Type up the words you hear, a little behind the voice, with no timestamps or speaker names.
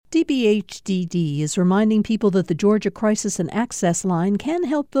CBHDD is reminding people that the Georgia Crisis and Access Line can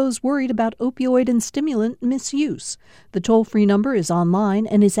help those worried about opioid and stimulant misuse. The toll-free number is online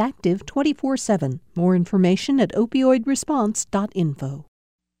and is active 24/7. More information at opioidresponse.info.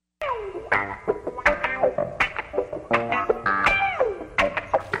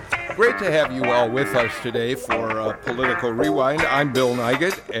 Great to have you all with us today for Political Rewind. I'm Bill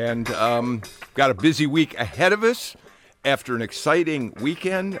Nigut, and got a busy week ahead of us. After an exciting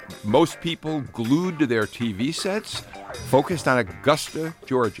weekend, most people glued to their TV sets, focused on Augusta,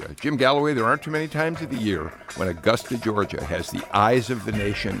 Georgia. Jim Galloway, there aren't too many times of the year when Augusta, Georgia has the eyes of the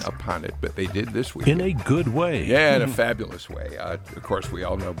nation upon it, but they did this week. In a good way. Yeah, in a fabulous way. Of course, we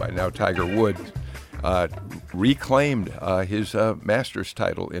all know by now Tiger Woods reclaimed his Masters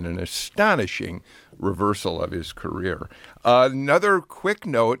title in an astonishing reversal of his career. Another quick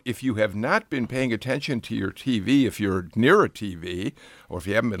note, if you have not been paying attention to your TV, if you're near a TV, or if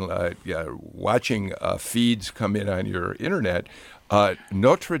you haven't been watching feeds come in on your internet,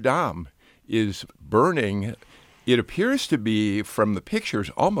 Notre Dame is burning. It appears to be, from the pictures,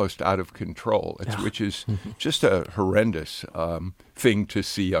 almost out of control, which is just a horrendous thing to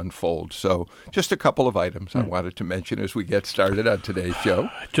see unfold. So just a couple of items I wanted to mention as we get started on today's show.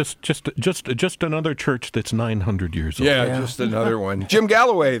 Just another church that's 900 years old. Yeah, just another one. Jim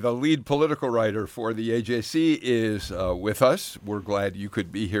Galloway, the lead political writer for the AJC, is with us. We're glad you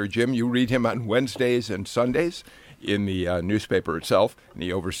could be here, Jim. You read him on Wednesdays and Sundays in the newspaper itself, and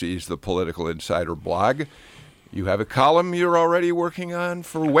he oversees the Political Insider blog. You have a column you're already working on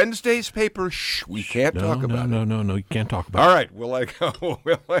for Wednesday's paper. Shh, we can't talk about it. No, you can't talk about it. All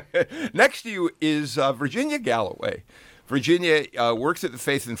right, next to you is Virginia Galloway. Virginia works at the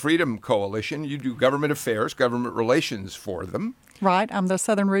Faith and Freedom Coalition. You do government affairs, government relations for them. Right. I'm the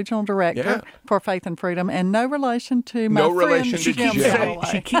Southern Regional Director for Faith and Freedom, and no relation to my friend Jim Galloway.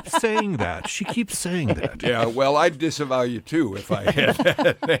 She keeps saying that. Yeah, well, I'd disavow you, too, if I had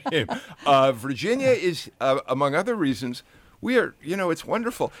that name. Virginia is, among other reasons, it's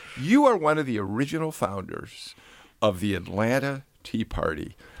wonderful. You are one of the original founders of the Atlanta Tea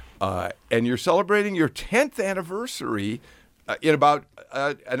Party, and you're celebrating your 10th anniversary in about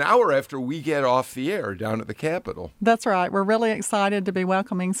an hour after we get off the air down at the Capitol. That's right. We're really excited to be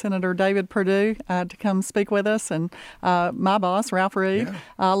welcoming Senator David Perdue to come speak with us, and my boss, Ralph Reed.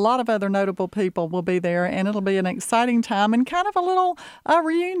 Yeah. A lot of other notable people will be there, and it'll be an exciting time and kind of a little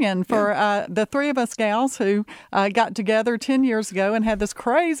reunion for the three of us gals who got together 10 years ago and had this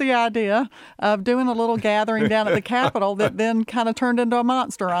crazy idea of doing a little gathering down at the Capitol that then kind of turned into a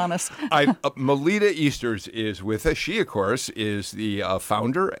monster on us. Melita Easters is with us. She, of course, is the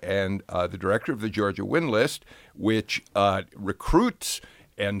founder and the director of the Georgia Win List, which recruits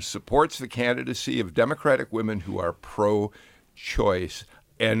and supports the candidacy of Democratic women who are pro-choice.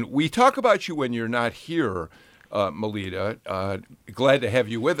 And we talk about you when you're not here, Melita. Glad to have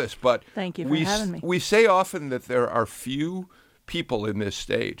you with us. But thank you for having me. We say often that there are few people in this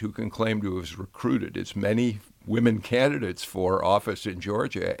state who can claim to have recruited as many women candidates for office in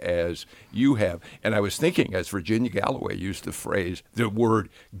Georgia as you have. And I was thinking, as Virginia Galloway used the word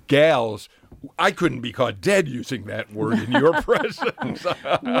gals, I couldn't be caught dead using that word in your presence.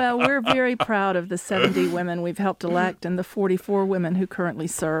 Well, we're very proud of the 70 women we've helped elect and the 44 women who currently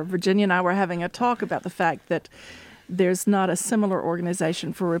serve. Virginia and I were having a talk about the fact that there's not a similar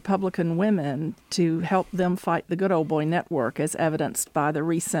organization for Republican women to help them fight the good old boy network, as evidenced by the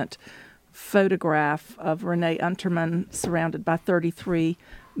recent photograph of Renee Unterman surrounded by 33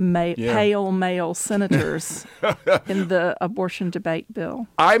 pale male senators in the abortion debate bill.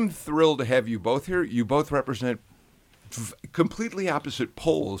 I'm thrilled to have you both here. You both represent completely opposite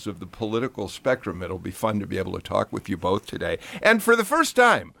poles of the political spectrum. It'll be fun to be able to talk with you both today. And for the first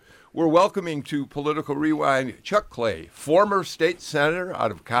time, we're welcoming to Political Rewind Chuck Clay, former state senator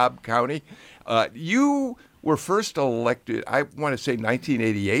out of Cobb County. You were first elected, I want to say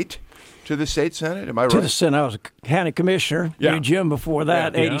 1988, to the state senate. Am I right? To the senate. I was a county commissioner. Yeah. Knew Jim before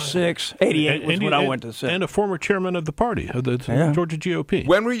that. 86, 88 was when I went to the senate. And a former chairman of the party, of the Georgia GOP.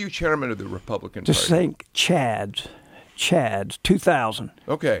 When were you chairman of the Republican Party? Just think Chad's, 2000.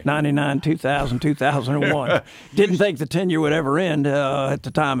 Okay. 99, 2000, 2001. Didn't think the tenure would ever end at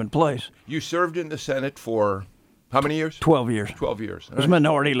the time and place. You served in the Senate for how many years? 12 years. 12 years. I was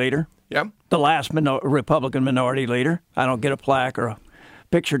minority leader. Yeah. The last Republican minority leader. I don't get a plaque or a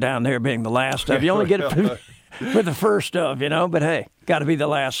picture down there being the last of you. Only get for the first of, but hey, got to be the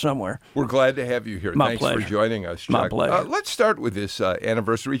last somewhere. We're glad to have you here. My Thanks pleasure. for joining us, Chuck. My pleasure. Let's start with this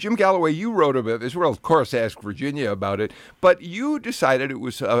anniversary. Jim Galloway, you wrote about this. Well, of course, ask Virginia about it, but you decided it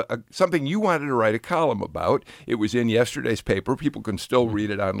was something you wanted to write a column about. It was in yesterday's paper. People can still read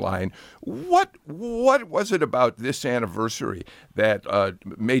it online. What was it about this anniversary that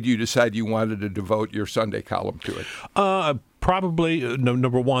made you decide you wanted to devote your Sunday column to it? Probably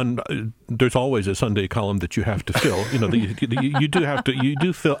number one. There's always a Sunday column that you have to fill. You do have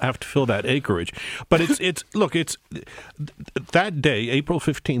to fill that acreage. But it's that day, April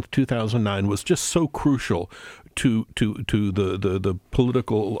 15th, 2009, was just so crucial to the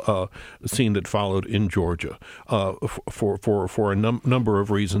political scene that followed in Georgia for a number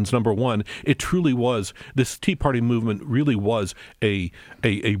of reasons. Number one, it truly was, this Tea Party movement really was a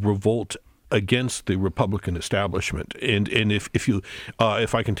revolt against the Republican establishment. And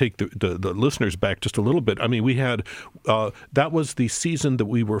if I can take the listeners back just a little bit, I mean, we had that was the season that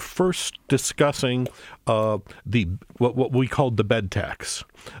we were first discussing what we called the bed tax,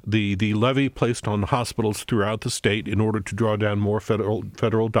 the levy placed on hospitals throughout the state in order to draw down more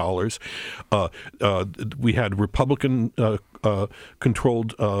federal dollars. We had Republican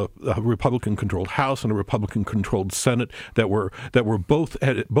controlled House and a Republican controlled Senate that were both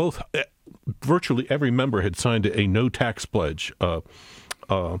virtually every member had signed a no tax pledge by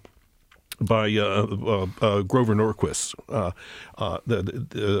Grover Norquist,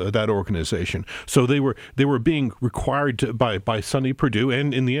 that organization. So they were being required by Sonny Perdue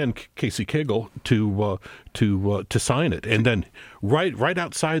and in the end Casey Cagle to sign it. And then right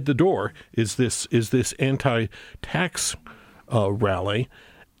outside the door is this anti-tax rally.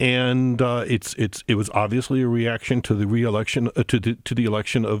 And it was obviously a reaction to the re-election to the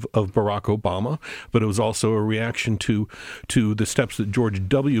election of Barack Obama, but it was also a reaction to the steps that George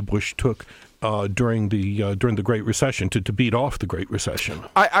W. Bush took during the Great Recession to beat off the Great Recession.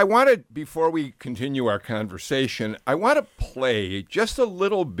 I wanted, before we continue our conversation, I want to play just a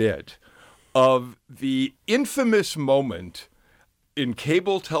little bit of the infamous moment in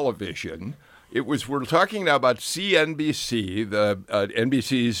cable television. We're talking now about CNBC, the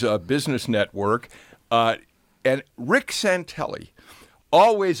NBC's business network, and Rick Santelli,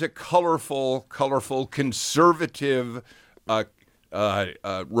 always a colorful, conservative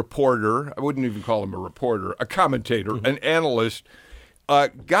reporter. I wouldn't even call him a reporter, a commentator, an analyst,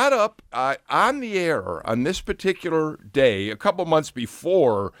 got up on the air on this particular day, a couple months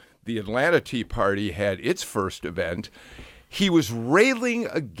before the Atlanta Tea Party had its first event. He was railing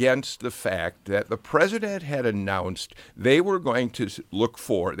against the fact that the president had announced they were going to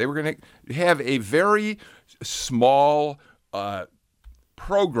have a very small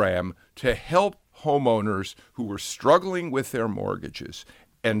program to help homeowners who were struggling with their mortgages.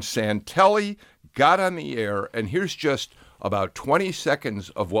 And Santelli got on the air, and here's just about 20 seconds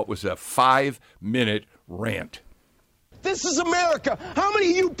of what was a 5-minute rant. This is America. How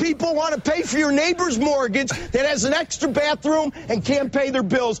many of you people want to pay for your neighbor's mortgage that has an extra bathroom and can't pay their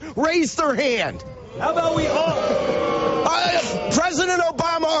bills? Raise their hand. How about we all? President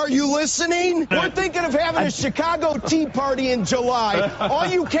Obama, are you listening? We're thinking of having a Chicago Tea Party in July. All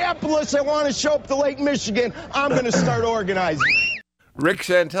you capitalists that want to show up to Lake Michigan, I'm going to start organizing. Rick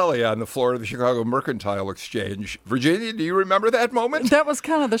Santelli on the floor of the Chicago Mercantile Exchange. Virginia, do you remember that moment? That was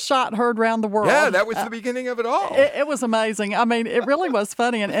kind of the shot heard around the world. Yeah, that was the beginning of it all. It was amazing. I mean, it really was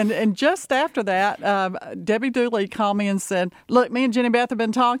funny. And just after that, Debbie Dooley called me and said, look, me and Jenny Beth have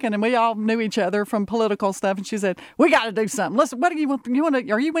been talking, and we all knew each other from political stuff. And she said, we got to do something. Listen, what do you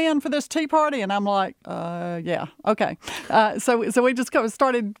want? Are you in for this Tea Party? And I'm like, yeah, okay. So we just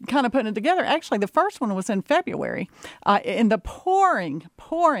started kind of putting it together. Actually, the first one was in February in the pouring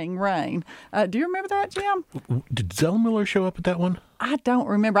rain. Do you remember that, Jim? Did Zellmiller show up at that one? I don't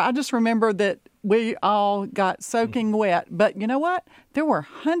remember. I just remember that we all got soaking wet. But you know what? There were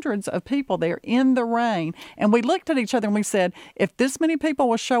hundreds of people there in the rain. And we looked at each other and we said, if this many people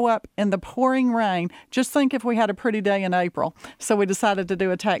will show up in the pouring rain, just think if we had a pretty day in April. So we decided to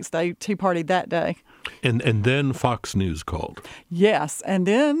do a tax day tea party that day. And then Fox News called. Yes, and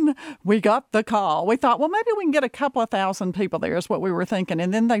then we got the call. We thought, well, maybe we can get a couple of thousand people there is what we were thinking.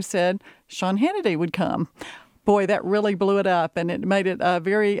 And then they said Sean Hannity would come. Boy, that really blew it up, and it made it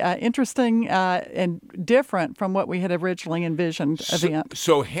very interesting and different from what we had originally envisioned event.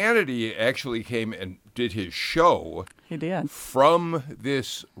 So Hannity actually came and did his show. He did. From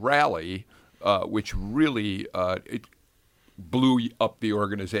this rally, which really it blew up the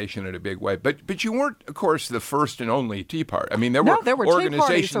organization in a big way. But you weren't, of course, the first and only Tea Party. I mean, there were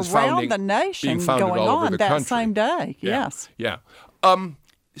organizations tea parties around the nation being founded going all over on the that country. same day. Yeah. Yes. Yeah.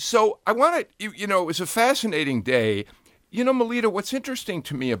 So I want to, it was a fascinating day. Melita, what's interesting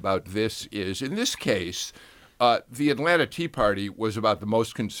to me about this is, in this case, the Atlanta Tea Party was about the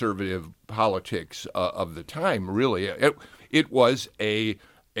most conservative politics of the time, really. It was a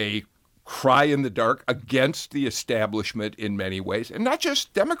cry in the dark against the establishment in many ways, and not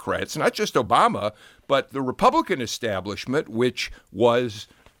just Democrats, not just Obama, but the Republican establishment, which was,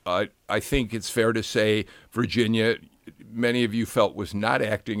 I think it's fair to say, Virginia, many of you felt was not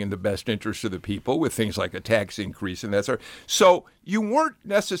acting in the best interest of the people with things like a tax increase and that sort. So you weren't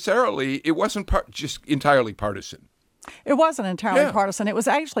necessarily, it wasn't just entirely partisan. It wasn't entirely partisan. It was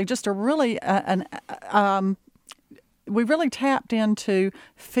actually just a really, we really tapped into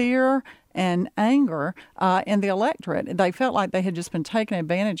fear and anger in the electorate. They felt like they had just been taken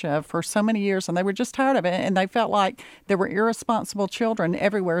advantage of for so many years, and they were just tired of it, and they felt like there were irresponsible children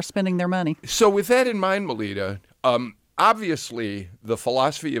everywhere spending their money. So with that in mind, Melita, obviously, the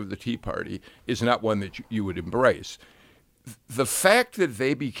philosophy of the Tea Party is not one that you would embrace. The fact that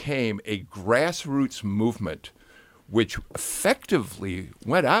they became a grassroots movement, which effectively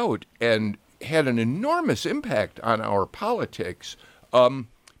went out and had an enormous impact on our politics,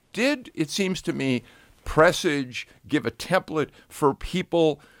 did, it seems to me, presage, give a template for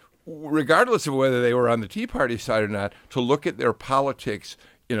people, regardless of whether they were on the Tea Party side or not, to look at their politics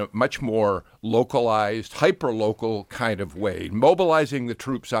in a much more localized, hyper-local kind of way, mobilizing the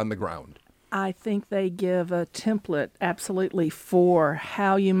troops on the ground. I think they give a template absolutely for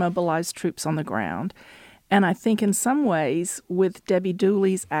how you mobilize troops on the ground. And I think in some ways, with Debbie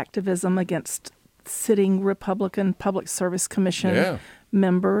Dooley's activism against sitting Republican Public Service Commission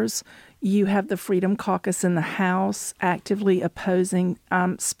members, you have the Freedom Caucus in the House actively opposing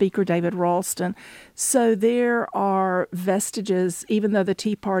Speaker David Ralston. So there are vestiges, even though the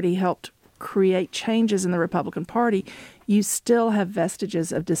Tea Party helped create changes in the Republican Party, you still have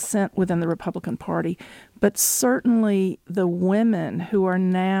vestiges of dissent within the Republican Party. But certainly the women who are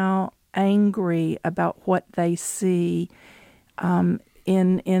now angry about what they see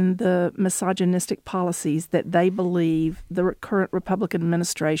in the misogynistic policies that they believe the current Republican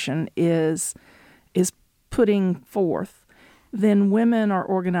administration is putting forth, then women are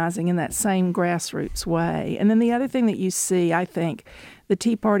organizing in that same grassroots way. And then the other thing that you see, I think, the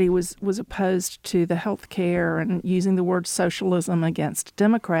Tea Party was opposed to the health care and using the word socialism against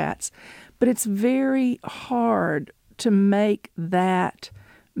Democrats. But it's very hard to make that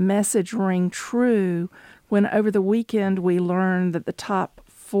message ring true when over the weekend we learned that the top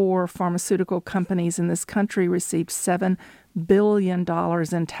 4 pharmaceutical companies in this country received $7 billion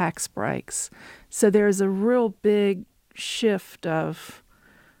in tax breaks. So there's a real big shift of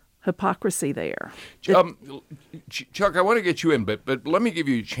hypocrisy there. Chuck, I want to get you in, but let me give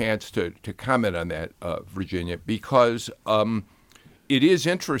you a chance to comment on that, Virginia, because it is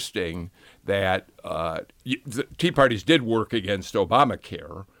interesting that the Tea Parties did work against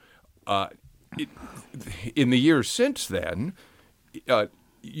Obamacare. In the years since then,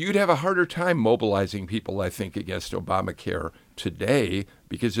 you'd have a harder time mobilizing people, I think, against Obamacare today,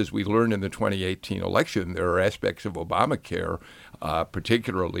 because as we learned in the 2018 election, there are aspects of Obamacare,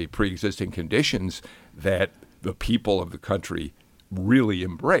 particularly pre-existing conditions, that the people of the country really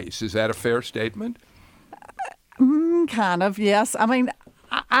embrace. Is that a fair statement? Kind of, yes. I mean,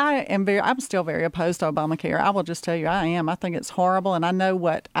 I'm still very opposed to Obamacare. I will just tell you, I am. I think it's horrible, and I know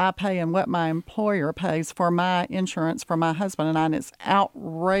what I pay and what my employer pays for my insurance for my husband and I, and it's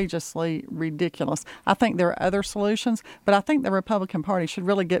outrageously ridiculous. I think there are other solutions, but I think the Republican Party should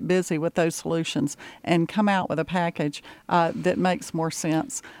really get busy with those solutions and come out with a package that makes more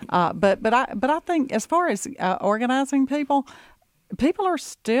sense. But I think as far as organizing people are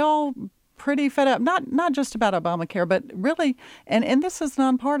still pretty fed up, not just about Obamacare, but really, and this is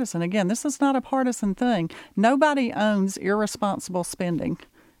nonpartisan. Again, this is not a partisan thing. Nobody owns irresponsible spending.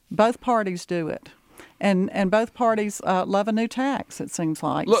 Both parties do it. And both parties love a new tax, it seems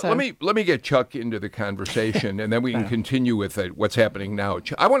like. Let me get Chuck into the conversation, and then we can continue with what's happening now.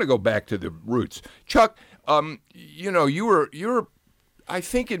 I want to go back to the roots. Chuck, you're I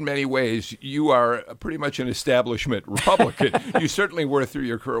think in many ways you are pretty much an establishment Republican. You certainly were through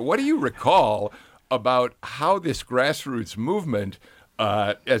your career. What do you recall about how this grassroots movement,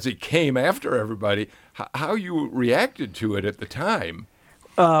 as it came after everybody, how you reacted to it at the time?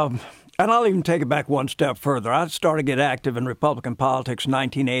 And I'll even take it back one step further. I started to get active in Republican politics in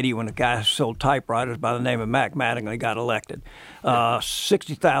 1980 when a guy who sold typewriters by the name of Mac Mattingly got elected.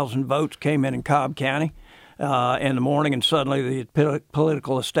 60,000 votes came in Cobb County in the morning, and suddenly the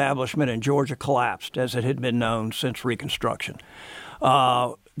political establishment in Georgia collapsed, as it had been known since Reconstruction.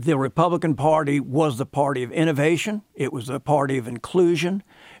 The Republican Party was the party of innovation. It was the party of inclusion.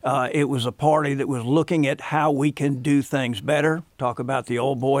 It was a party that was looking at how we can do things better. Talk about the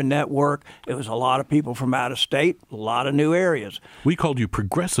old boy network. It was a lot of people from out of state, a lot of new areas. We called you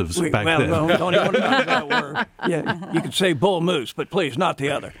progressives back then. Don't even want to use that word. Yeah, you could say bull moose, but please, not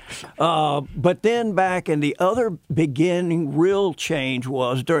the other. But then back in the other beginning, real change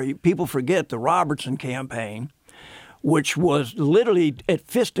was during, people forget the Robertson campaign, which was literally at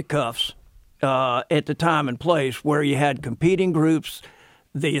fisticuffs at the time and place, where you had competing groups.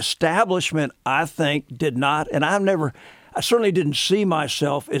 The establishment, I think, did not, and I certainly didn't see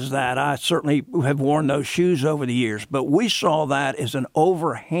myself as that. I certainly have worn those shoes over the years, but we saw that as an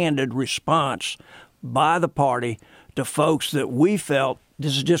overhanded response by the party to folks that we felt,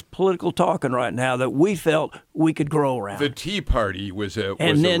 this is just political talking right now, that we felt we could grow around. The Tea Party was a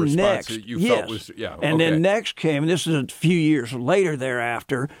response next, that you felt was, yeah. And then next came, and this is a few years later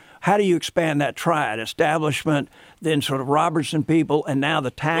thereafter, how do you expand that triad? Establishment, then sort of Robertson people, and now the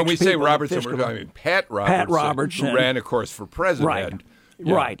tax people. When we say Robertson, we're talking Pat Robertson, who ran, of course, for president. Right,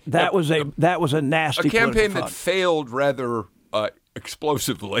 yeah. Right. That was a nasty campaign that failed rather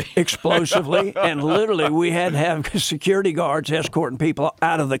explosively. Explosively, and literally we had to have security guards escorting people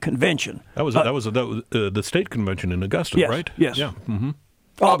out of the convention. That was the state convention in Augusta, yes, right? Yes. Yeah. Mm-hmm.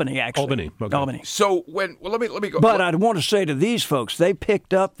 Albany, actually. Albany. Okay. Albany. So let me go. But I want to say to these folks, they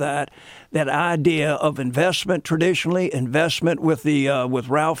picked up that idea of investment traditionally, investment with with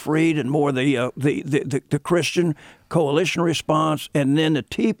Ralph Reed and more the Christian coalition response, and then the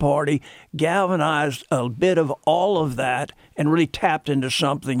Tea Party galvanized a bit of all of that and really tapped into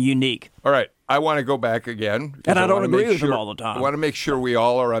something unique. All right, I want to go back again, and I don't agree with them all the time. I want to make sure we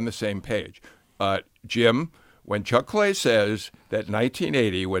all are on the same page, Jim. When Chuck Clay says that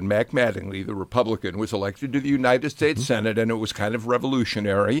 1980, when Mac Mattingly, the Republican, was elected to the United States Senate, and it was kind of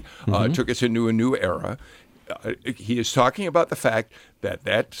revolutionary, took us into a new era, he is talking about the fact that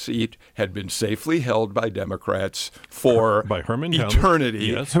that seat had been safely held by Democrats for by Herman eternity.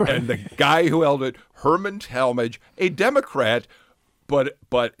 Yes. And the guy who held it, Herman Talmadge, a Democrat,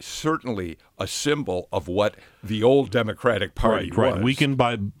 but certainly a symbol of what the old Democratic Party was. Right. We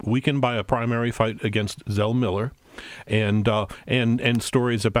can buy a primary fight against Zell Miller, and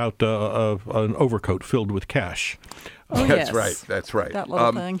stories about an overcoat filled with cash. Oh, That's yes. right. That's right. That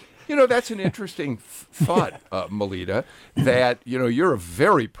little thing. You know, that's an interesting thought, Melita, that, you're a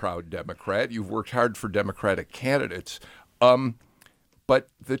very proud Democrat. You've worked hard for Democratic candidates. But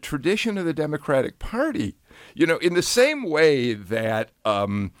the tradition of the Democratic Party, in the same way that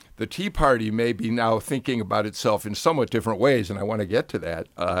the Tea Party may be now thinking about itself in somewhat different ways, and I want to get to that,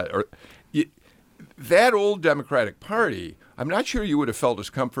 that old Democratic Party, I'm not sure you would have felt as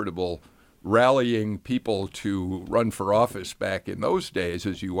comfortable rallying people to run for office back in those days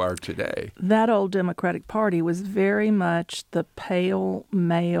as you are today. That old Democratic Party was very much the pale,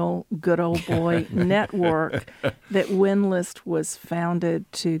 male, good old boy network that Windlist was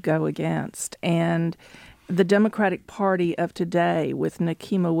founded to go against. And the Democratic Party of today, with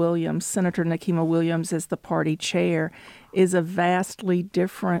Nikema Williams, Senator Nikema Williams as the party chair, is a vastly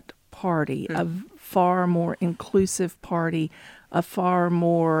different party, a far more inclusive party, a far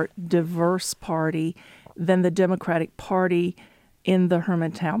more diverse party than the Democratic Party in the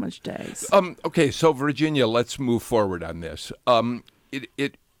Herman Talmadge days. Okay, so Virginia, let's move forward on this. When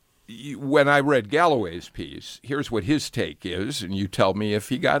I read Galloway's piece, here's what his take is, and you tell me if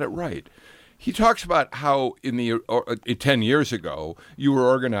he got it right. He talks about how 10 years ago you were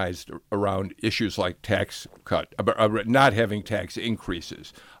organized around issues like tax cut, not having tax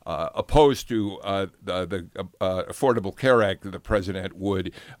increases, opposed to the Affordable Care Act that the president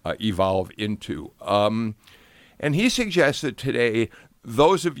would evolve into. And he suggests that today,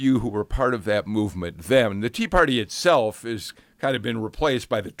 those of you who were part of that movement then, the Tea Party itself is kind of been replaced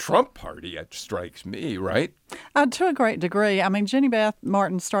by the Trump Party, it strikes me, right? To a great degree. I mean, Jenny Beth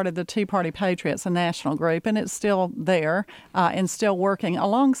Martin started the Tea Party Patriots, a national group, and it's still there and still working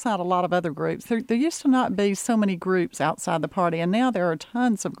alongside a lot of other groups. There used to not be so many groups outside the party, and now there are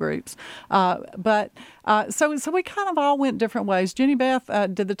tons of groups. So we kind of all went different ways. Jenny Beth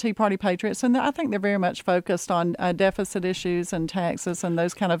did the Tea Party Patriots, and I think they're very much focused on deficit issues and taxes and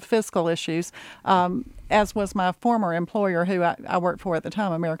those kind of fiscal issues, as was my former employer who I worked for at the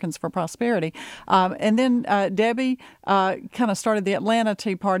time, Americans for Prosperity. And then Debbie kind of started the Atlanta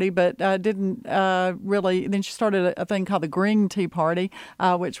Tea Party, but didn't really. Then she started a thing called the Green Tea Party,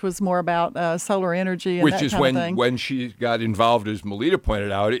 which was more about solar energy and that kind of thing. When she got involved, as Melita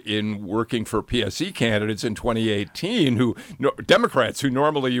pointed out, in working for PSC candidates in 2018, Democrats who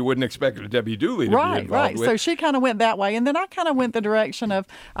normally you wouldn't expect Debbie Dooley to be involved with. So she kind of went that way. And then I kind of went the direction of,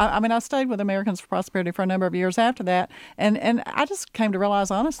 I stayed with Americans for Prosperity for for a number of years after that. And I just came to realize,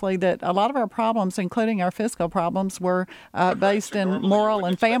 honestly, that a lot of our problems, including our fiscal problems, were based in moral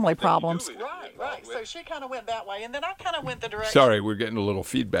and family problems. Right. So she kind of went that way, and then I kind of went the direction. Sorry, we're getting a little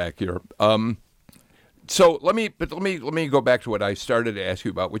feedback here. So let me go back to what I started to ask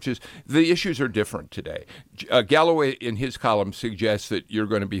you about, which is the issues are different today. Galloway, in his column, suggests that you're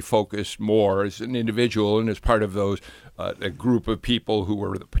going to be focused more as an individual and as part of those a group of people who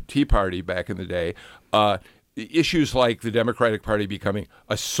were the Tea Party back in the day. Issues like the Democratic Party becoming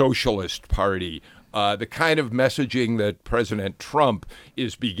a socialist party. The kind of messaging that President Trump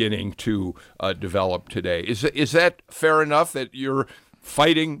is beginning to develop today. Is that fair enough that you're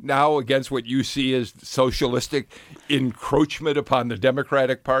fighting now against what you see as socialistic encroachment upon the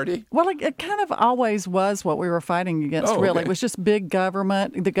Democratic Party? Well, it kind of always was what we were fighting against, really. Okay. It was just big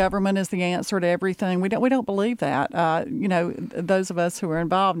government. The government is the answer to everything. We don't believe that. Those of us who are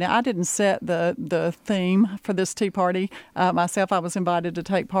involved. Now, I didn't set the theme for this Tea Party myself. I was invited to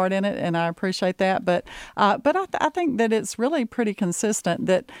take part in it, and I appreciate that. But I think that it's really pretty consistent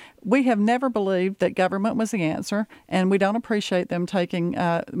that we have never believed that government was the answer, and we don't appreciate them taking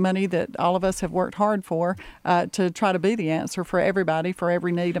money that all of us have worked hard for to try to be the answer for everybody, for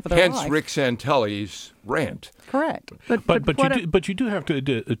every need of their life. Hence Rick Santelli's rant. Correct. But you do have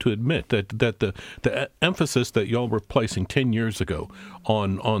to admit that the emphasis that y'all were placing 10 years ago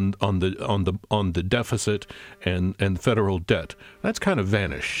on the deficit and federal debt, that's kind of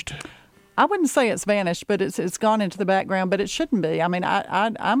vanished. I wouldn't say it's vanished, but it's gone into the background. But it shouldn't be. I mean,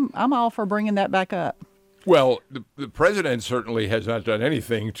 I'm all for bringing that back up. Well, the president certainly has not done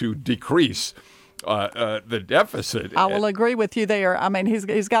anything to decrease the deficit. I will agree with you there. I mean,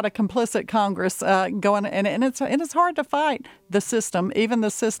 he's got a complicit Congress going, and it's hard to fight the system, even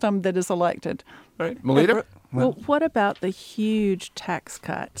the system that is elected. Right, Melita? Well, what about the huge tax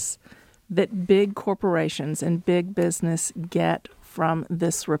cuts that big corporations and big business get from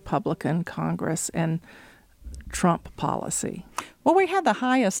this Republican Congress and Trump policy? Well, we had the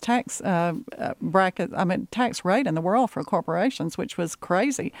highest tax tax rate in the world for corporations, which was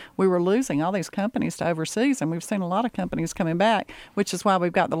crazy. We were losing all these companies to overseas, and we've seen a lot of companies coming back, which is why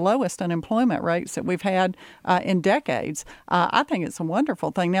we've got the lowest unemployment rates that we've had in decades. I think it's a wonderful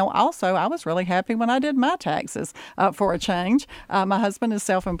thing. Now, also, I was really happy when I did my taxes for a change. My husband is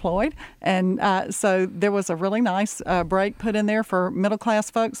self-employed, and so there was a really nice break put in there for middle-class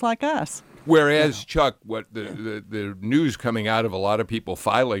folks like us. Whereas, Chuck, what the news coming out of a lot of people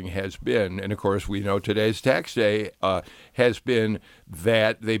filing has been, and of course we know today's tax day, has been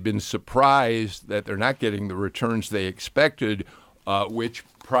that they've been surprised that they're not getting the returns they expected, which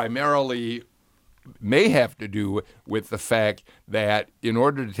primarily may have to do with the fact that in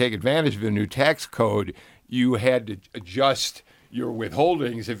order to take advantage of the new tax code, you had to adjust your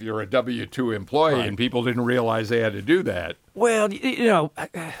withholdings if you're a W-2 employee, right. And people didn't realize they had to do that. Well,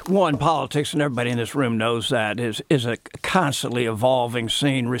 one, politics, and everybody in this room knows that, is a constantly evolving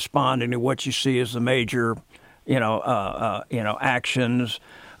scene, responding to what you see as the major, actions,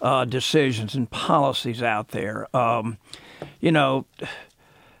 decisions, and policies out there.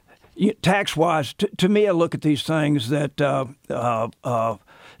 Tax-wise, to me, I look at these things that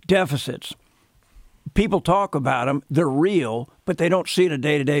deficits. People talk about them, they're real, but they don't see it on a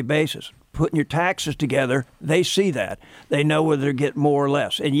day-to-day basis. Putting your taxes together, they see that. They know whether to get more or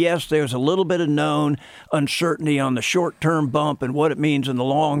less. And yes, there's a little bit of known uncertainty on the short-term bump and what it means in the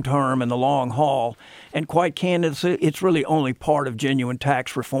long term and the long haul. And quite candidly, it's really only part of genuine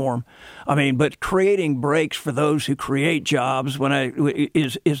tax reform. I mean, but creating breaks for those who create jobs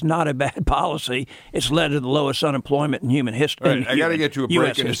is not a bad policy. It's led to the lowest unemployment in human history. Right, I got to get to a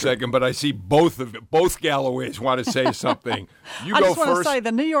break in a second, but I see both Galloways want to say something. You go first. I just want to say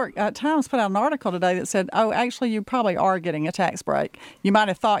the New York Times put out an article today that said, "Oh, actually, you probably are getting a tax break. You might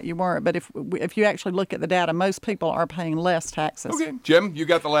have thought you weren't, but if you actually look at the data, most people are paying less taxes." Okay, Jim, you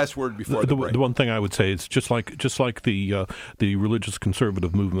got the last word before the break. The one thing I would say is just like the religious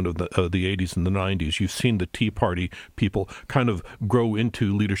conservative movement of the 80s and the 90s. You've seen the Tea Party people kind of grow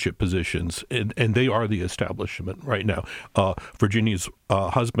into leadership positions, and they are the establishment right now. Virginia's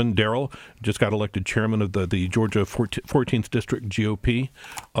husband, Darrell, just got elected chairman of the Georgia 14th District GOP.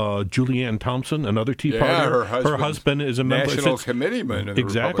 Julianne Thompson, another Tea Party. Her husband is a member. National committeeman in the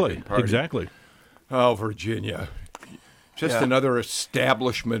Republican Party. Exactly. Oh, Virginia. Just another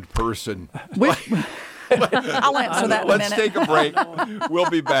establishment person. I'll answer that in a minute. Let's take a break. We'll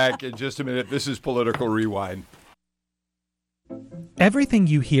be back in just a minute. This is Political Rewind. Everything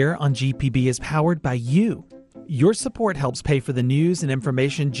you hear on GPB is powered by you. Your support helps pay for the news and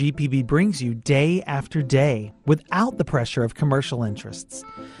information GPB brings you day after day without the pressure of commercial interests.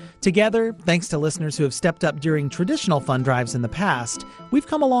 Together, thanks to listeners who have stepped up during traditional fund drives in the past, we've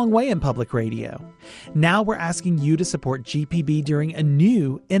come a long way in public radio. Now we're asking you to support GPB during a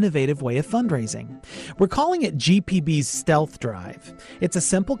new, innovative way of fundraising. We're calling it GPB's Stealth Drive. It's a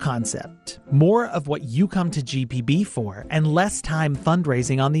simple concept, more of what you come to GPB for, and less time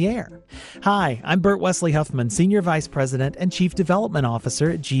fundraising on the air. Hi, I'm Bert Wesley Huffman, Senior Vice President and Chief Development Officer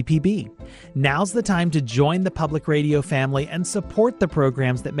at GPB. Now's the time to join the public radio family and support the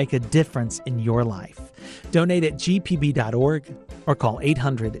programs that make a difference in your life. Donate at gpb.org or call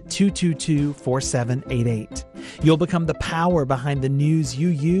 800-222-4788. You'll become the power behind the news you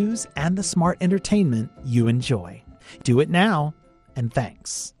use and the smart entertainment you enjoy. Do it now, and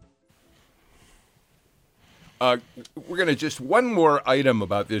thanks. We're going to just one more item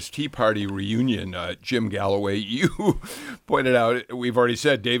about this Tea Party reunion. Jim Galloway, you pointed out, we've already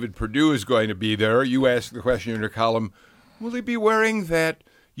said David Perdue is going to be there. You asked the question in your column, will he be wearing that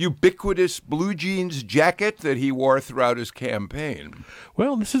ubiquitous blue jeans jacket that he wore throughout his campaign?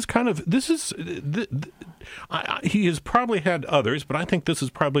 Well, he has probably had others, but I think this is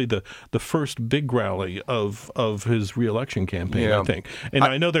probably the first big rally of his reelection campaign. Yeah. I think, and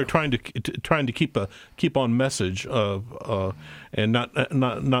I know they're trying to keep on message and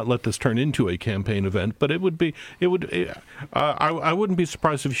not let this turn into a campaign event. But I wouldn't be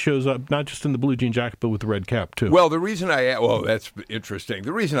surprised if he shows up not just in the blue jean jacket but with the red cap too. Well, that's interesting.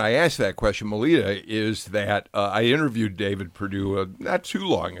 The reason I asked that question, Melita, is that I interviewed David Perdue not too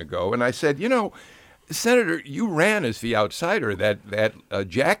long ago, and I said, Senator, you ran as the outsider. That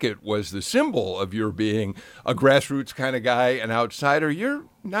jacket was the symbol of your being a grassroots kind of guy, an outsider. You're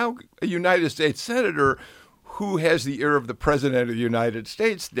now a United States senator who has the ear of the President of the United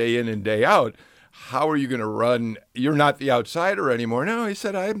States day in and day out. How are you going to run? You're not the outsider anymore. No, he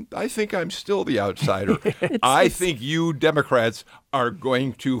said, I think I'm still the outsider. I think you Democrats are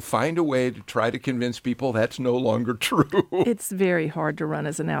going to find a way to try to convince people that's no longer true. It's very hard to run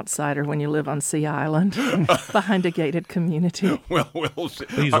as an outsider when you live on Sea Island behind a gated community. Well, we'll see.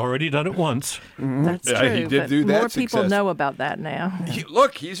 He's already done it once. Mm-hmm. That's true. He did do that. More people know about that now.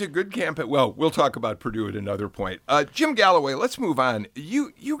 He's a good campaign. Well, we'll talk about Perdue at another point. Jim Galloway, let's move on.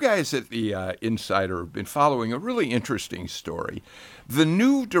 You guys at the Insider have been following a really interesting story. The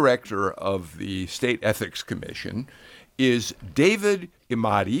new director of the State Ethics Commission is David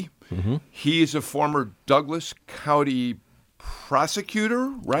Imadi. Mm-hmm. He is a former Douglas County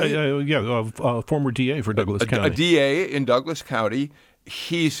prosecutor, right? Former DA for Douglas County. A DA in Douglas County.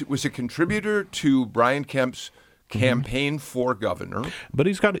 He was a contributor to Brian Kemp's campaign for governor. But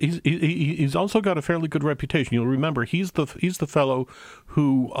he's also got a fairly good reputation. You'll remember he's the fellow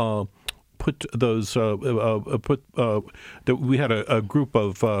who put those that we had a group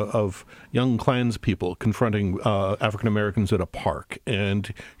of young Klans people confronting African Americans at a park,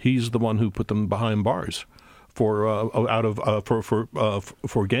 and he's the one who put them behind bars for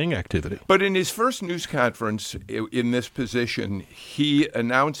gang activity. But in his first news conference in this position, he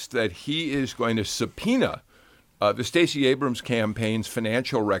announced that he is going to subpoena the Stacey Abrams campaign's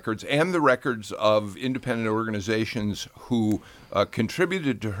financial records and the records of independent organizations who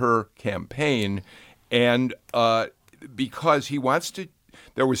contributed to her campaign. And because he wants to,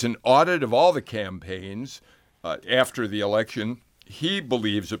 there was an audit of all the campaigns after the election. He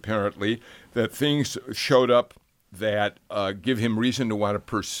believes, apparently, that things showed up that give him reason to want to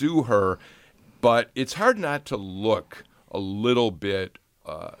pursue her. But it's hard not to look a little bit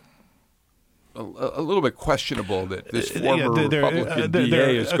questionable that this former Republican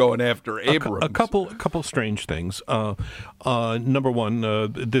DA is going after Abrams. A couple strange things. Number one,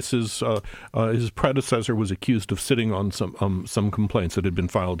 this is his predecessor was accused of sitting on some complaints that had been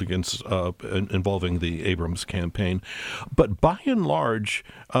filed against involving the Abrams campaign. But by and large,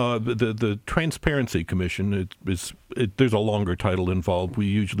 the Transparency Commission there's a longer title involved. We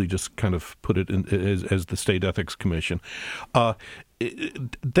usually just kind of put it in as the State Ethics Commission.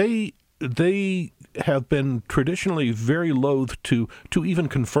 They have been traditionally very loath to even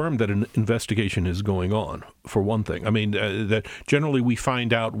confirm that an investigation is going on, for one thing. I mean, that generally we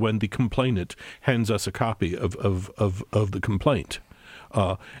find out when the complainant hands us a copy of the complaint.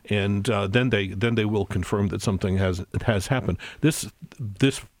 And then they will confirm that something has happened. This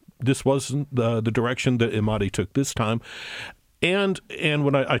wasn't the direction that Imadi took this time. And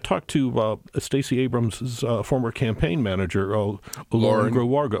when I talked to Stacey Abrams' former campaign manager, Lauren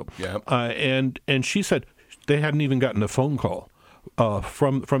Growargo, and she said they hadn't even gotten a phone call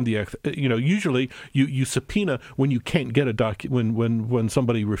from the usually you subpoena when you can't get a when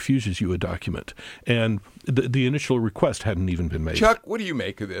somebody refuses you a document, and the initial request hadn't even been made. Chuck, what do you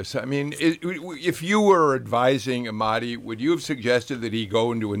make of this? I mean, if you were advising Ahmadi, would you have suggested that he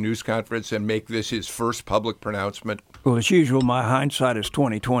go into a news conference and make this his first public pronouncement? Well, as usual, my hindsight is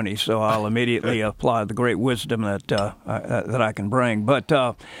 20/20, so I'll immediately apply the great wisdom that I can bring. But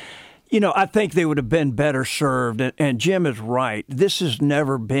I think they would have been better served. And Jim is right. This has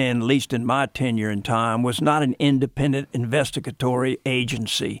never been, at least in my tenure in time, was not an independent investigatory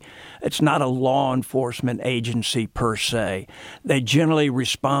agency. It's not a law enforcement agency per se. They generally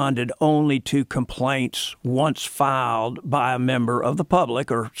responded only to complaints once filed by a member of the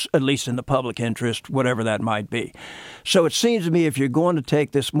public, or at least in the public interest, whatever that might be. So it seems to me if you're going to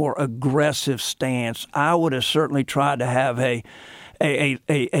take this more aggressive stance, I would have certainly tried to have a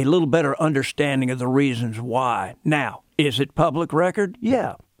little better understanding of the reasons why. Now, is it public record?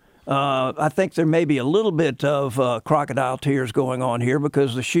 Yeah. I think there may be a little bit of crocodile tears going on here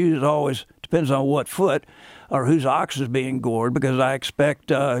because the shoe always depends on what foot or whose ox is being gored, because I expect,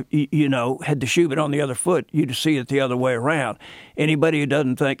 had the shoe been on the other foot, you'd see it the other way around. Anybody who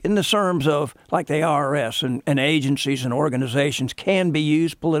doesn't think, in the terms of like the IRS and agencies and organizations can be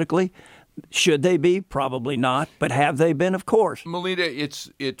used politically, should they be? Probably not. But have they been? Of course. Melita,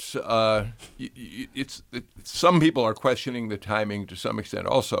 it's some people are questioning the timing to some extent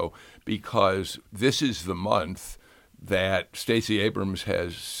also because this is the month that Stacey Abrams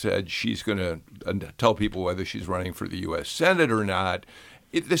has said she's going to tell people whether she's running for the U.S. Senate or not.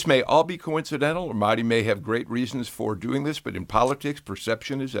 This may all be coincidental, or Mahdi may have great reasons for doing this, but in politics,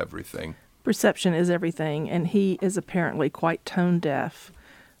 perception is everything. Perception is everything, and he is apparently quite tone deaf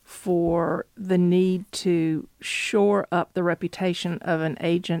for the need to shore up the reputation of an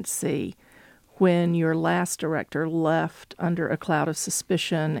agency when your last director left under a cloud of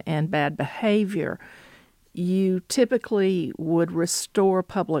suspicion and bad behavior. You typically would restore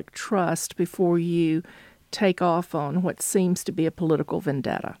public trust before you take off on what seems to be a political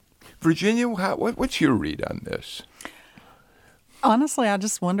vendetta. Virginia, what's your read on this? Honestly, I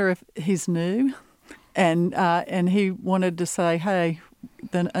just wonder if he's new and he wanted to say, hey,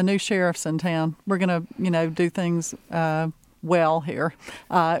 a new sheriff's in town. We're going to, do things well here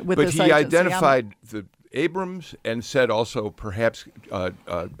with this agency. But he identified the Abrams and said also perhaps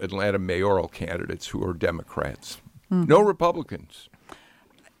Atlanta mayoral candidates who are Democrats. Mm-hmm. No Republicans.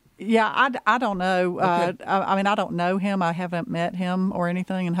 Yeah, I don't know. Okay. I don't know him. I haven't met him or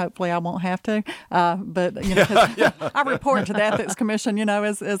anything, and hopefully I won't have to. But I report to the Ethics Commission,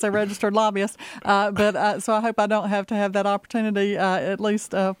 as a registered lobbyist. So I hope I don't have to have that opportunity, at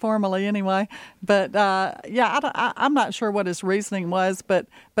least formally anyway. But I'm not sure what his reasoning was. But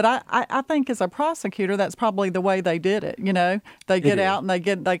I think as a prosecutor, that's probably the way they did it. They get out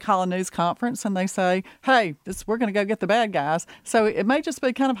and they call a news conference and they say, "Hey, we're going to go get the bad guys." So it may just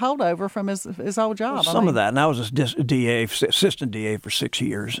be kind of holdover from his old job. Some of that, and I was assistant DA for 6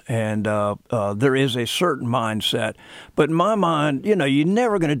 years, and there is a certain mindset. But in my mind, you're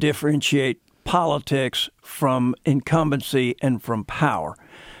never going to differentiate politics from incumbency and from power.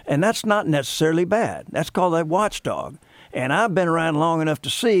 And that's not necessarily bad. That's called a watchdog. And I've been around long enough to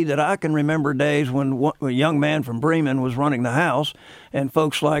see that I can remember days when a young man from Bremen was running the House and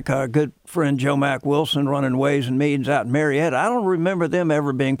folks like our good friend Joe Mack Wilson running Ways and Means out in Marietta. I don't remember them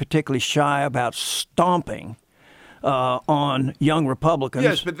ever being particularly shy about stomping on young Republicans.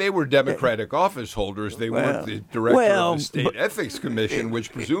 Yes, but they were Democratic office holders. They weren't the director of the State Ethics Commission,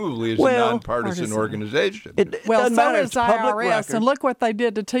 which presumably is a nonpartisan organization. So is IRS, and look what they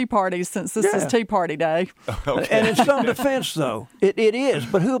did to Tea Parties since this is Tea Party Day. Okay. And in some defense, though, it is.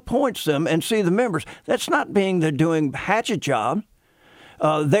 But who appoints them and see the members? That's not they're doing hatchet job.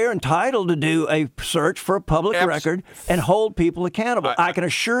 They're entitled to do a search for a public record and hold people accountable. I can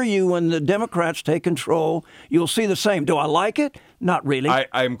assure you when the Democrats take control, you'll see the same. Do I like it? Not really.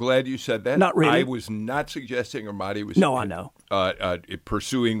 I'm glad you said that. Not really. I was not suggesting Ahmadi was I know.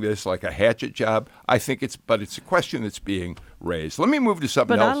 Pursuing this like a hatchet job. I think it's a question that's being raised. Let me move to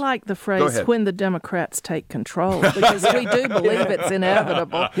something else. But I like the phrase, when the Democrats take control, because we do believe it's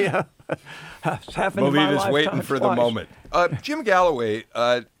inevitable. Yeah. Melita's waiting for the moment. Jim Galloway,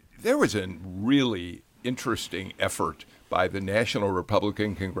 there was a really interesting effort by the National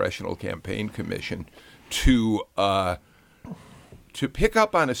Republican Congressional Campaign Commission to pick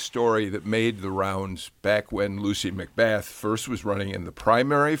up on a story that made the rounds back when Lucy McBath first was running in the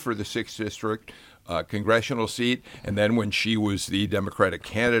primary for the 6th District congressional seat, and then when she was the Democratic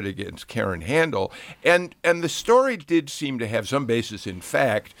candidate against Karen Handel. And the story did seem to have some basis in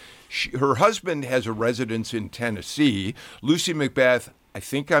fact. Her husband has a residence in Tennessee. Lucy McBath, I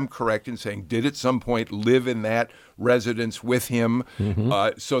think I'm correct in saying, did at some point live in that residence with him.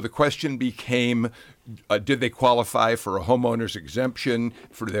 So the question became, did they qualify for a homeowner's exemption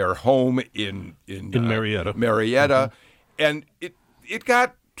for their home in Marietta? And it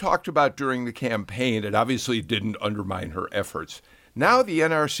got talked about during the campaign. It obviously didn't undermine her efforts. Now the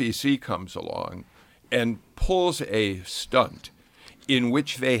NRCC comes along and pulls a stunt in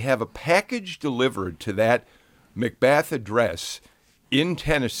which they have a package delivered to that McBath address in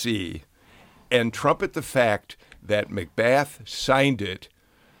Tennessee and trumpet the fact that McBath signed it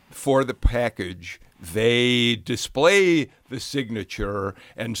for the package. They display the signature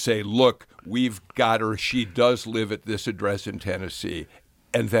and say, look, we've got her. She does live at this address in Tennessee.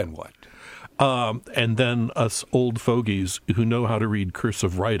 And then what? And then us old fogies who know how to read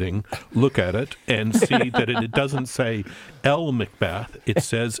cursive writing look at it and see that it doesn't say L. McBath. It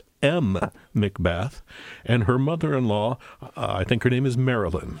says M. McBath. And her mother-in-law, I think her name is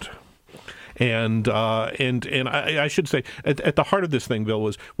Maryland. And I should say, at the heart of this thing,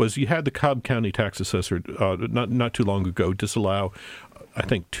 Bill, was you had the Cobb County tax assessor not too long ago disallow, I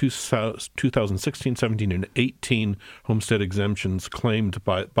think, 2016, 17, and 18 homestead exemptions claimed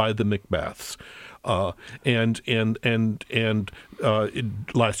by the McBaths. And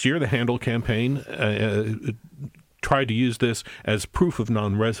last year, the Handel campaign tried to use this as proof of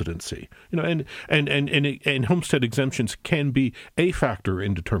non-residency. And homestead exemptions can be a factor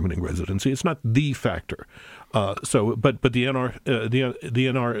in determining residency. It's not the factor. But the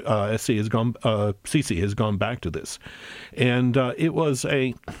NRSC has gone, CC has gone back to this, and it was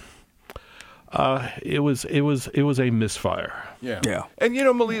a misfire. Yeah. And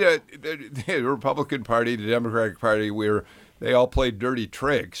Melita, the Republican Party, the Democratic Party, they all played dirty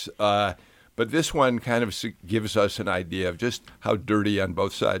tricks. But this one kind of gives us an idea of just how dirty on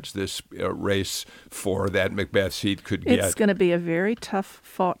both sides this race for that McBath seat could get. It's going to be a very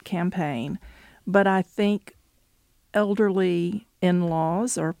tough-fought campaign, but I think elderly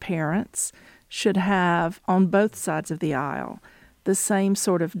in-laws or parents should have, on both sides of the aisle, the same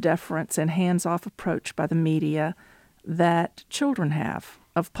sort of deference and hands-off approach by the media that children have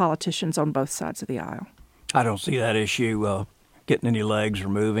of politicians on both sides of the aisle. I don't see that issue getting any legs or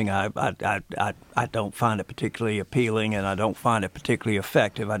moving. I don't find it particularly appealing, and I don't find it particularly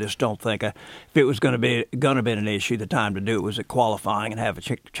effective. I just don't think if it was going to be an issue, the time to do it was at qualifying and have a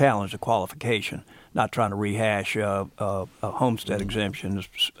challenge the qualification, not trying to rehash a homestead exemption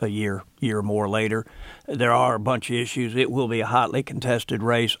a year or more later. There are a bunch of issues. It will be a hotly contested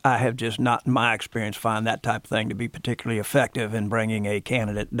race. I have just not, in my experience, find that type of thing to be particularly effective in bringing a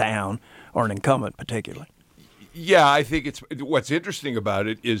candidate down, or an incumbent particularly. Yeah, I think what's interesting about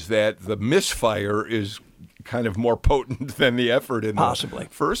it is that the misfire is kind of more potent than the effort in the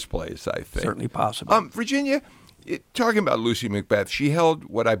first place, I think. Certainly possible. Virginia, talking about Lucy McBath, she held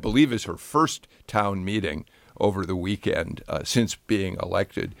what I believe is her first town meeting over the weekend since being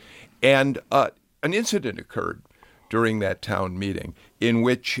elected. And an incident occurred during that town meeting in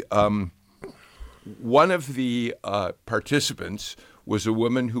which one of the participants was a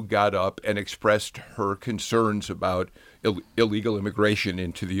woman who got up and expressed her concerns about illegal immigration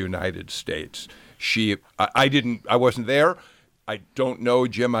into the United States. I wasn't there. I don't know,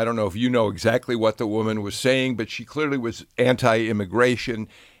 Jim, I don't know if you know exactly what the woman was saying, but she clearly was anti-immigration,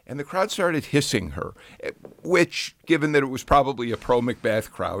 and the crowd started hissing her, which, given that it was probably a pro-McBath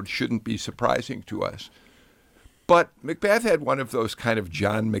crowd, shouldn't be surprising to us. But McBath had one of those kind of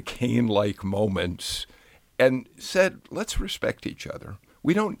John McCain-like moments and said, let's respect each other.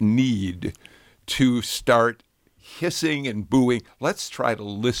 We don't need to start hissing and booing. Let's try to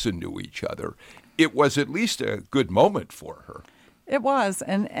listen to each other. It was at least a good moment for her. It was.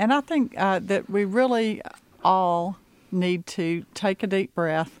 And I think that we really all need to take a deep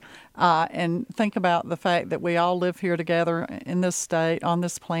breath and think about the fact that we all live here together in this state, on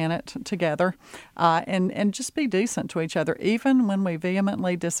this planet together, and just be decent to each other, even when we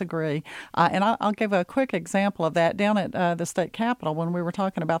vehemently disagree. And I'll give a quick example of that. Down at the state capitol, when we were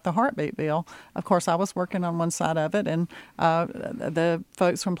talking about the heartbeat bill, of course, I was working on one side of it, and the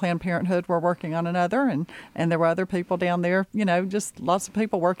folks from Planned Parenthood were working on another, and there were other people down there, just lots of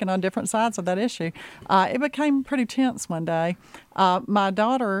people working on different sides of that issue. It became pretty tense one day My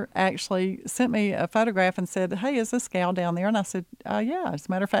daughter actually sent me a photograph and said, "Hey, is this gal down there?" And I said, "Yeah, as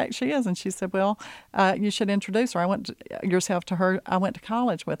a matter of fact, she is." And she said, "Well, you should introduce her. Yourself to her. I went to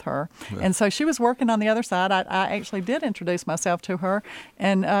college with her." Yeah. And so she was working on the other side. I actually did introduce myself to her,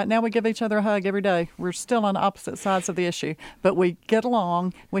 and now we give each other a hug every day. We're still on opposite sides of the issue, but we get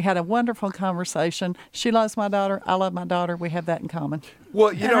along. We had a wonderful conversation. She loves my daughter. I love my daughter. We have that in common.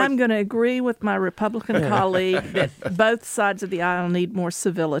 Well, I'm going to agree with my Republican colleague that both sides of the aisle need more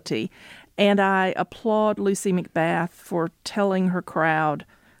civility. And I applaud Lucy McBath for telling her crowd,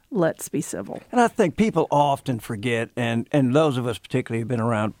 let's be civil. And I think people often forget, and those of us particularly who've been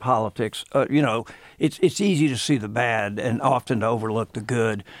around politics, it's easy to see the bad and often to overlook the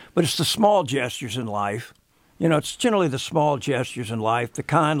good. But it's the small gestures in life. It's generally the small gestures in life, the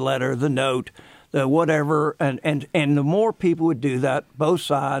kind letter, the note, the whatever, and the more people would do that, both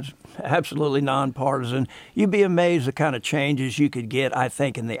sides, absolutely nonpartisan, you'd be amazed the kind of changes you could get, I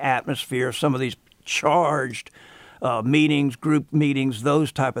think, in the atmosphere of some of these charged meetings, group meetings,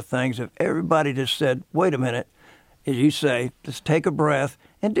 those type of things. If everybody just said, wait a minute, as you say, just take a breath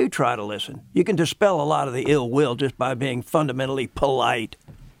and do try to listen. You can dispel a lot of the ill will just by being fundamentally polite.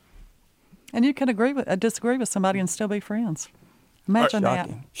 And you can disagree with somebody and still be friends. Imagine that.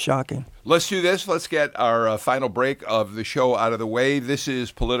 Shocking. Let's do this. Let's get our final break of the show out of the way. This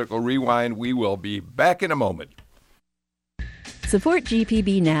is Political Rewind. We will be back in a moment. Support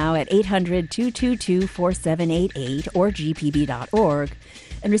GPB now at 800-222-4788 or gpb.org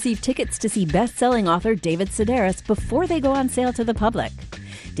and receive tickets to see best-selling author David Sedaris before they go on sale to the public.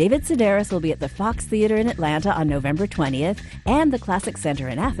 David Sedaris will be at the Fox Theater in Atlanta on November 20th and the Classic Center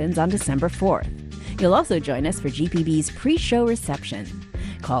in Athens on December 4th. You'll also join us for GPB's pre-show reception.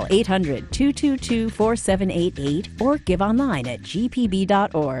 Call 800-222-4788 or give online at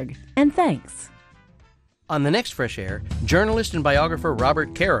gpb.org. And thanks. On the next Fresh Air, journalist and biographer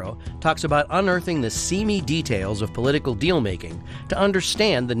Robert Caro talks about unearthing the seamy details of political deal-making to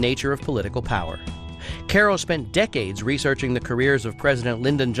understand the nature of political power. Caro spent decades researching the careers of President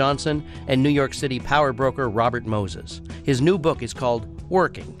Lyndon Johnson and New York City power broker Robert Moses. His new book is called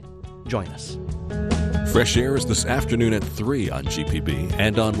Working. Join us. Fresh Air is this afternoon at 3 on GPB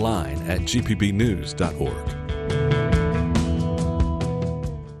and online at gpbnews.org.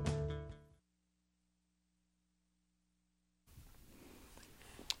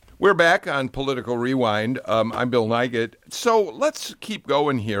 We're back on Political Rewind. I'm Bill Nigut. So let's keep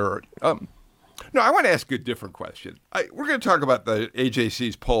going here. No, I want to ask you a different question. We're going to talk about the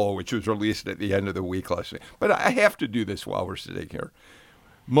AJC's poll, which was released at the end of the week last week. But I have to do this while we're sitting here.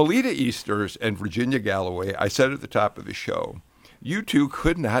 Melita Easters and Virginia Galloway, I said at the top of the show, you two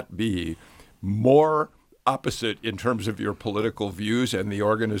could not be more opposite in terms of your political views and the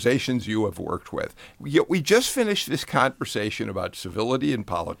organizations you have worked with. Yet we just finished this conversation about civility in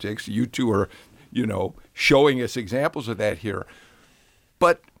politics. You two are, showing us examples of that here.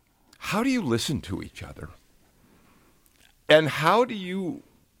 But how do you listen to each other? And how do you,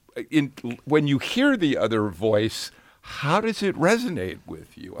 when you hear the other voice, how does it resonate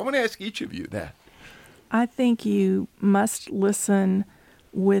with you? I want to ask each of you that. I think you must listen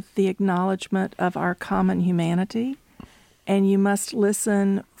with the acknowledgement of our common humanity, and you must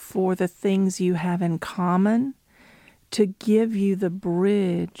listen for the things you have in common to give you the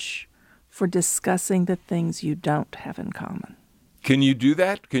bridge for discussing the things you don't have in common. Can you do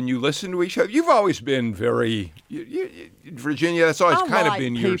that? Can you listen to each other? You've always been very, Virginia, that's always kind of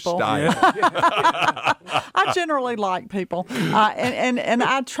been your style. I generally like people. And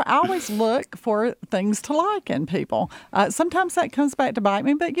I always look for things to like in people. Sometimes that comes back to bite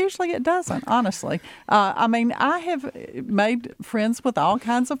me, but usually it doesn't, honestly. I have made friends with all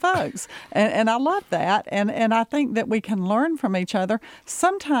kinds of folks, and I love that. And I think that we can learn from each other.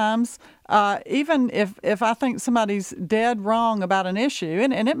 Sometimes even if I think somebody's dead wrong about an issue,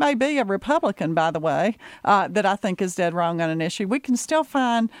 and it may be a Republican, by the way, that I think is dead wrong on an issue, we can still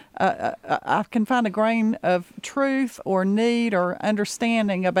find, I can find a grain of truth or need or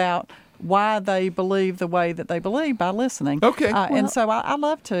understanding about why they believe the way that they believe by listening. Okay. And so I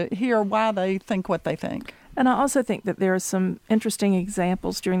love to hear why they think what they think. And I also think that there are some interesting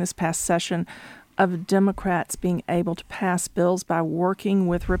examples during this past session of Democrats being able to pass bills by working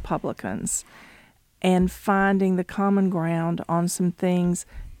with Republicans and finding the common ground on some things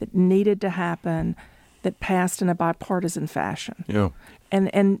that needed to happen that passed in a bipartisan fashion. Yeah.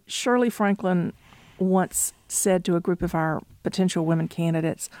 And Shirley Franklin once said to a group of our potential women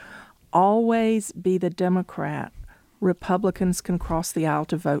candidates, always be the Democrat Republicans can cross the aisle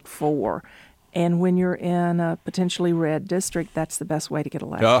to vote for. And when you're in a potentially red district, that's the best way to get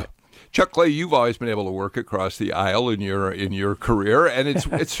elected. Chuck Clay, you've always been able to work across the aisle in your career, and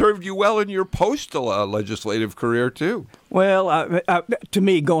it's served you well in your post-legislative career, too. Well, to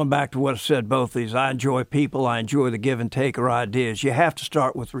me, going back to what I said, both these, I enjoy people, I enjoy the give and take of ideas. You have to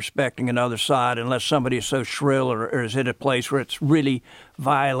start with respecting another side unless somebody is so shrill or is in a place where it's really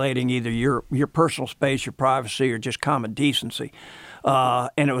violating either your personal space, your privacy, or just common decency.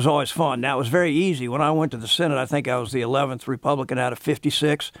 And it was always fun. Now, it was very easy. When I went to the Senate, I think I was the 11th Republican out of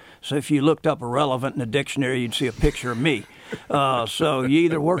 56. So if you looked up irrelevant in the dictionary, you'd see a picture of me. So you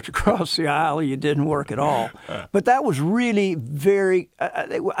either worked across the aisle or you didn't work at all. But that was really very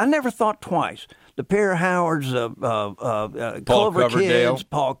I never thought twice. The Pear Howards, Culver Kids,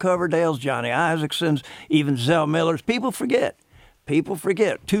 Paul Coverdale's, Johnny Isaacson's, even Zell Miller's. People forget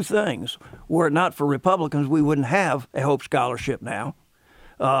two things. Were it not for Republicans, we wouldn't have a Hope Scholarship now.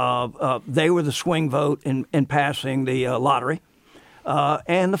 They were the swing vote in passing the lottery.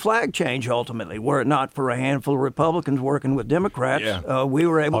 And the flag change, ultimately. Were it not for a handful of Republicans working with Democrats, we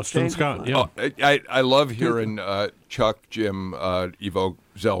were able to change Scott, the flag. I love hearing Chuck, Jim, evoke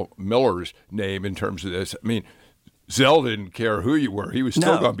Zell Miller's name in terms of this. I mean, Zell didn't care who you were. He was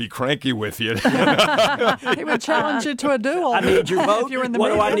still going to be cranky with you. He would challenge you to a duel. I need your vote. If you're in the what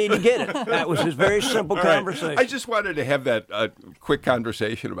media. do I need to get it? That was his very simple conversation. I just wanted to have that quick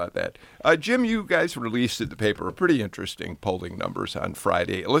conversation about that. Jim, you guys released at the paper pretty interesting polling numbers on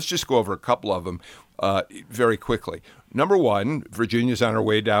Friday. Let's just go over a couple of them very quickly. Number one, Virginia's on her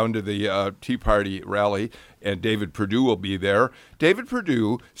way down to the Tea Party rally, and David Perdue will be there. David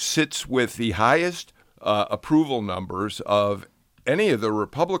Perdue sits with the highest approval numbers of any of the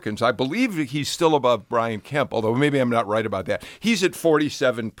Republicans. I believe he's still above Brian Kemp, although maybe I'm not right about that. He's at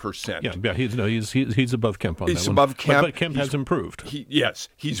 47%. Yeah, he's above Kemp on that one. He's above Kemp. But Kemp has improved.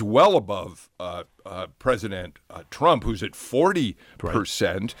 He's well above President Trump, who's at 40%.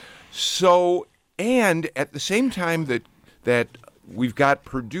 Right. So, and at the same time that we've got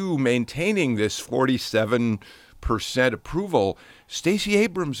Perdue maintaining this 47% approval, Stacey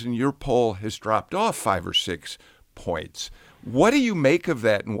Abrams in your poll has dropped off 5 or 6 points. What do you make of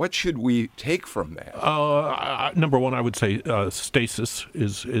that, and what should we take from that? Number one, I would say stasis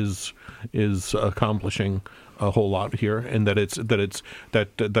is accomplishing a whole lot here, and that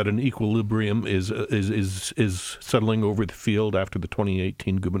an equilibrium is settling over the field after the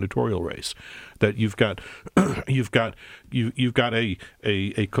 2018 gubernatorial race. That you've got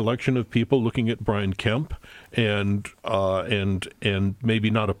a collection of people looking at Brian Kemp and maybe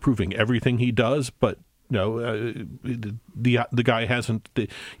not approving everything he does, but the guy hasn't,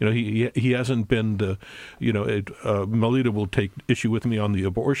 he hasn't been Melita will take issue with me on the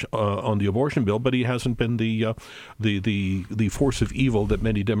abortion bill, but he hasn't been the force of evil that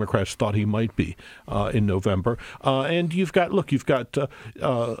many Democrats thought he might be in November. And you've got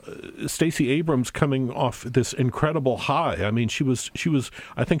Stacey Abrams coming off this incredible high. I mean, she was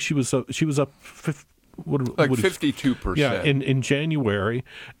up 52%. Yeah, in January,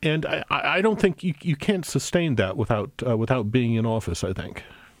 and I don't think you can't sustain that without being in office, I think.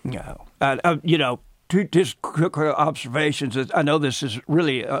 No, two just quick observations. I know this is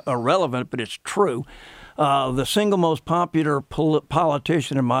really irrelevant, but it's true. The single most popular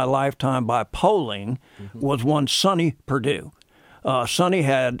politician in my lifetime by polling was one Sonny Perdue. Sonny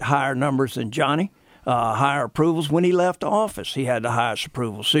had higher numbers than Johnny. Higher approvals. When he left office, he had the highest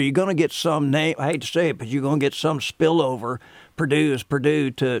approval. So you're going to get some name, I hate to say it, but you're going to get some spillover. Perdue is Perdue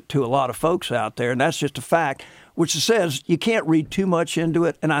to a lot of folks out there, and that's just a fact, which says you can't read too much into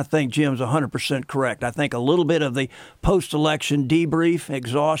it, and I think Jim's 100% correct. I think a little bit of the post-election debrief,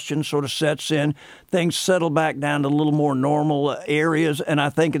 exhaustion sort of sets in. Things settle back down to a little more normal areas, and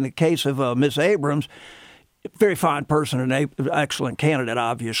I think in the case of Ms. Abrams, very fine person and an excellent candidate,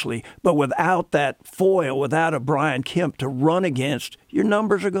 obviously. But without that foil, without a Brian Kemp to run against, your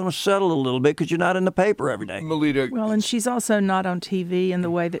numbers are going to settle a little bit because you're not in the paper every day. Melita. Well, and she's also not on TV in the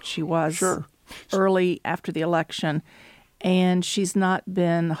way that she was early after the election. And she's not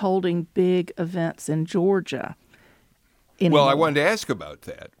been holding big events in Georgia anymore. Well, I wanted to ask about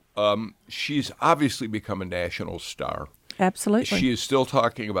that. She's obviously become a national star. Absolutely. She is still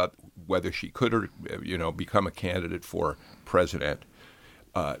talking about whether she could or become a candidate for president.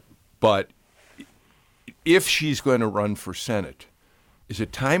 But if she's going to run for Senate, is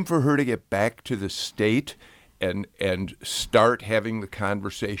it time for her to get back to the state and start having the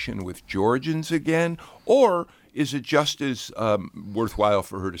conversation with Georgians again? Or is it just as worthwhile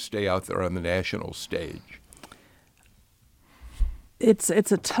for her to stay out there on the national stage? It's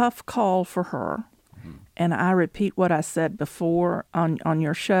a tough call for her. And I repeat what I said before on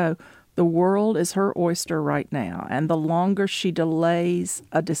your show. The world is her oyster right now, and the longer she delays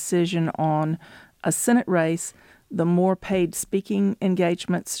a decision on a Senate race, the more paid speaking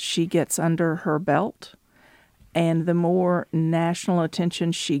engagements she gets under her belt, and the more national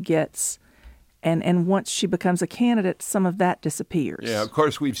attention she gets. And once she becomes a candidate, some of that disappears. Yeah, of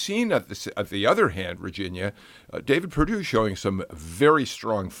course, we've seen at the other hand, Virginia, David Perdue showing some very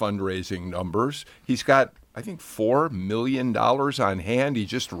strong fundraising numbers. He's got, I think, $4 million on hand. He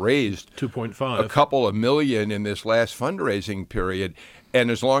just raised 2.5, a couple of million in this last fundraising period. And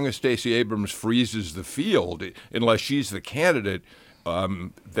as long as Stacey Abrams freezes the field, unless she's the candidate,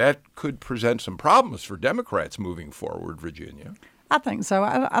 that could present some problems for Democrats moving forward, Virginia. I think so.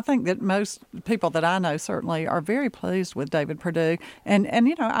 I think that most people that I know certainly are very pleased with David Perdue. And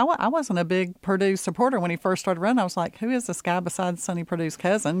you know, I wasn't a big Perdue supporter when he first started running. I was like, who is this guy besides Sonny Perdue's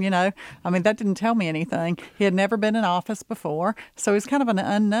cousin? You know, I mean, that didn't tell me anything. He had never been in office before, so he's kind of an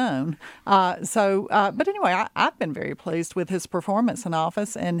unknown. But anyway, I've been very pleased with his performance in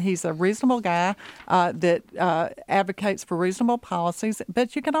office, and he's a reasonable guy that advocates for reasonable policies.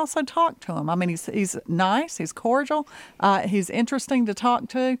 But you can also talk to him. I mean, he's nice, he's cordial, he's interesting to talk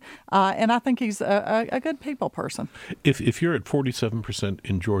to, and I think he's a good people person. If you're at 47%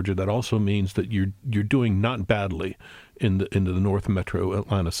 in Georgia, that also means that you're doing not badly in the North Metro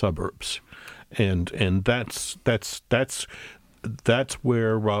Atlanta suburbs, and that's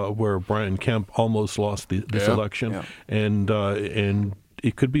where Brian Kemp almost lost this election, and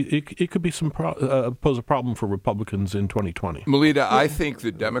it could be pose a problem for Republicans in 2020. Melita, I think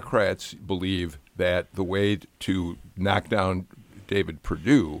the Democrats believe that the way to knock down David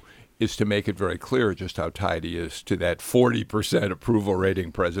Perdue is to make it very clear just how tied he is to that 40% approval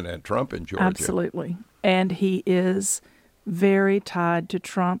rating President Trump in Georgia. Absolutely. And he is very tied to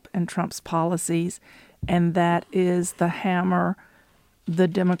Trump and Trump's policies, and that is the hammer the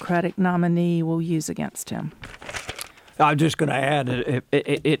Democratic nominee will use against him. I'm just going to add,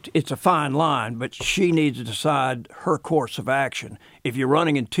 it's a fine line, but she needs to decide her course of action. If you're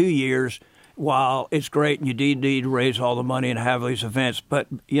running in 2 years, while it's great and you need to raise all the money and have these events, but,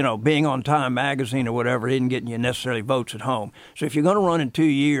 you know, being on Time Magazine or whatever isn't getting you necessarily votes at home. So if you're going to run in 2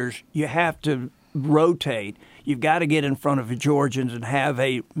 years, you have to rotate. You've got to get in front of the Georgians and have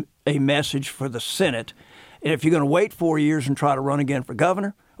a message for the Senate. And if you're going to wait 4 years and try to run again for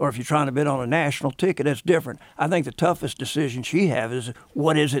governor, or if you're trying to bid on a national ticket, that's different. I think the toughest decision she has is,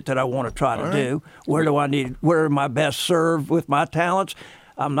 what is it that I want to try to do? Where am I best served with my talents?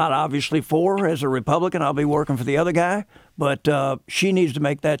 I'm not obviously for, as a Republican, I'll be working for the other guy, but she needs to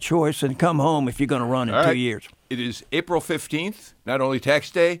make that choice and come home if you're going to run in 2 years. It is April 15th, not only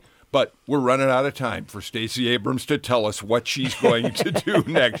tax day, but we're running out of time for Stacey Abrams to tell us what she's going to do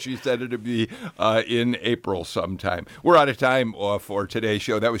next. She said it'd be in April sometime. We're out of time for today's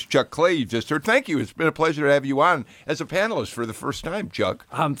show. That was Chuck Clay you just heard. Thank you. It's been a pleasure to have you on as a panelist for the first time, Chuck.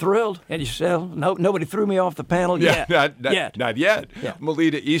 I'm thrilled. And you said nobody threw me off the panel yet. Not yet. Yeah.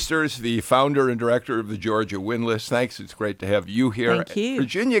 Melita Easters, the founder and director of the Georgia Windlass. Thanks. It's great to have you here. Thank you.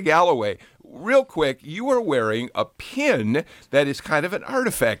 Virginia Galloway. Real quick, you are wearing a pin that is kind of an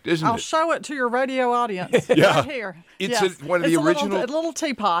artifact, isn't it? I'll show it to your radio audience. Yeah. Right here. It's one of the original. A little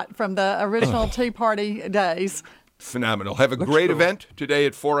teapot from the original Tea Party days. Phenomenal. Have a great event today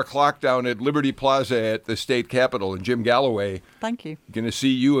at 4 o'clock down at Liberty Plaza at the State Capitol. And Jim Galloway. Thank you. Going to see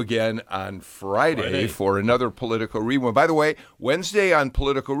you again on Friday for another Political Rewind. By the way, Wednesday on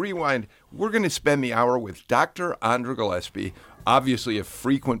Political Rewind, we're going to spend the hour with Dr. Andra Gillespie, obviously a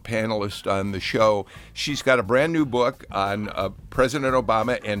frequent panelist on the show. She's got a brand new book on President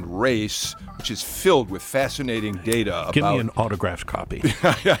Obama and race, which is filled with fascinating data. Give me an autographed copy.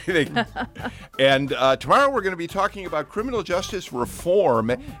 I think. And tomorrow we're going to be talking about criminal justice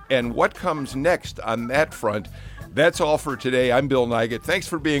reform and what comes next on that front. That's all for today. I'm Bill Nigut. Thanks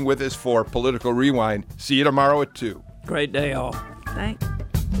for being with us for Political Rewind. See you tomorrow at 2. Great day, all. Thanks.